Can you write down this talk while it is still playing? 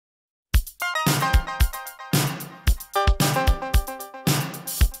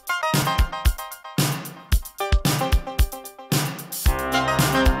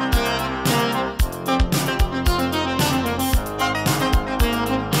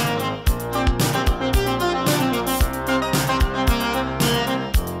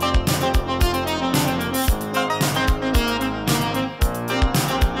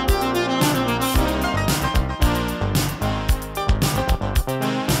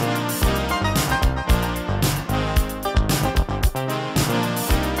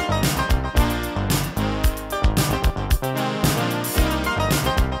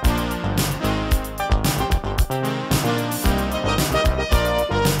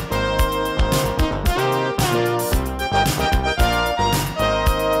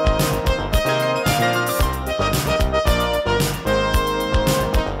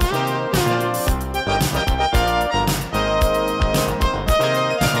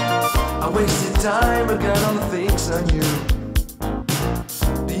I wasted time again on the things I knew.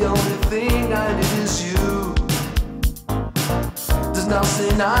 The only thing I need is you. There's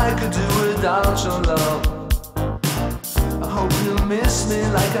nothing I could do without your love. I hope you miss me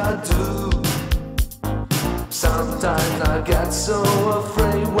like I do. Sometimes I get so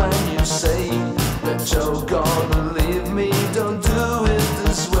afraid when you say that you're gonna leave me. Don't do it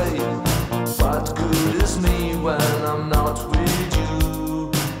this way. What good is me when I'm not with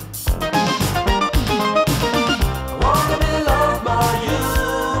you? I wanna be loved by you.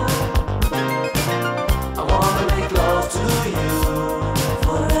 I wanna make love to you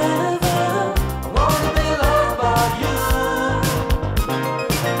forever. I wanna be loved by you.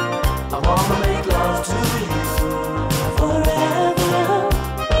 I wanna make love to you forever.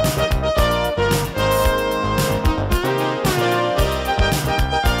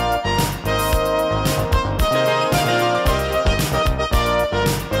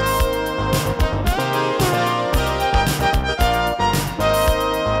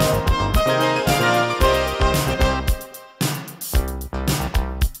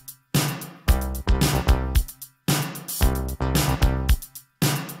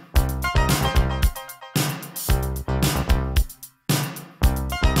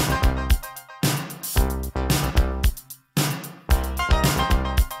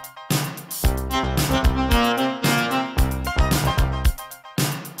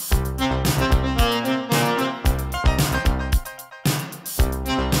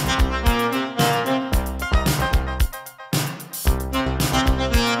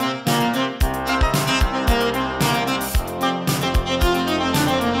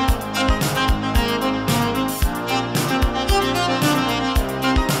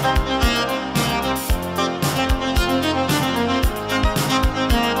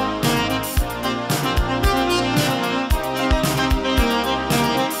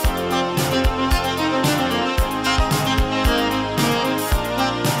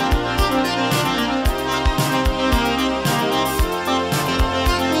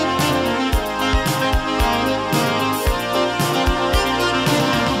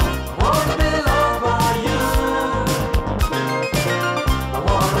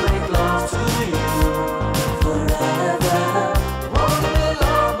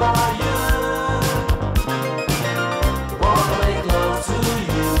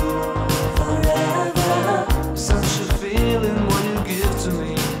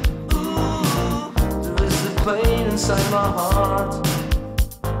 Pain inside my heart.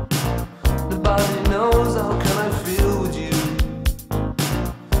 Nobody knows how can I feel with you.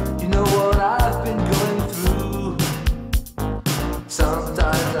 You know what I've been going through.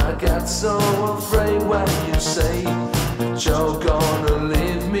 Sometimes I get so afraid when you say that you're gonna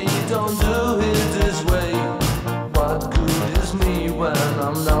leave me. Don't do it this way. What good is me when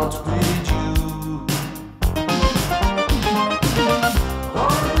I'm not with you?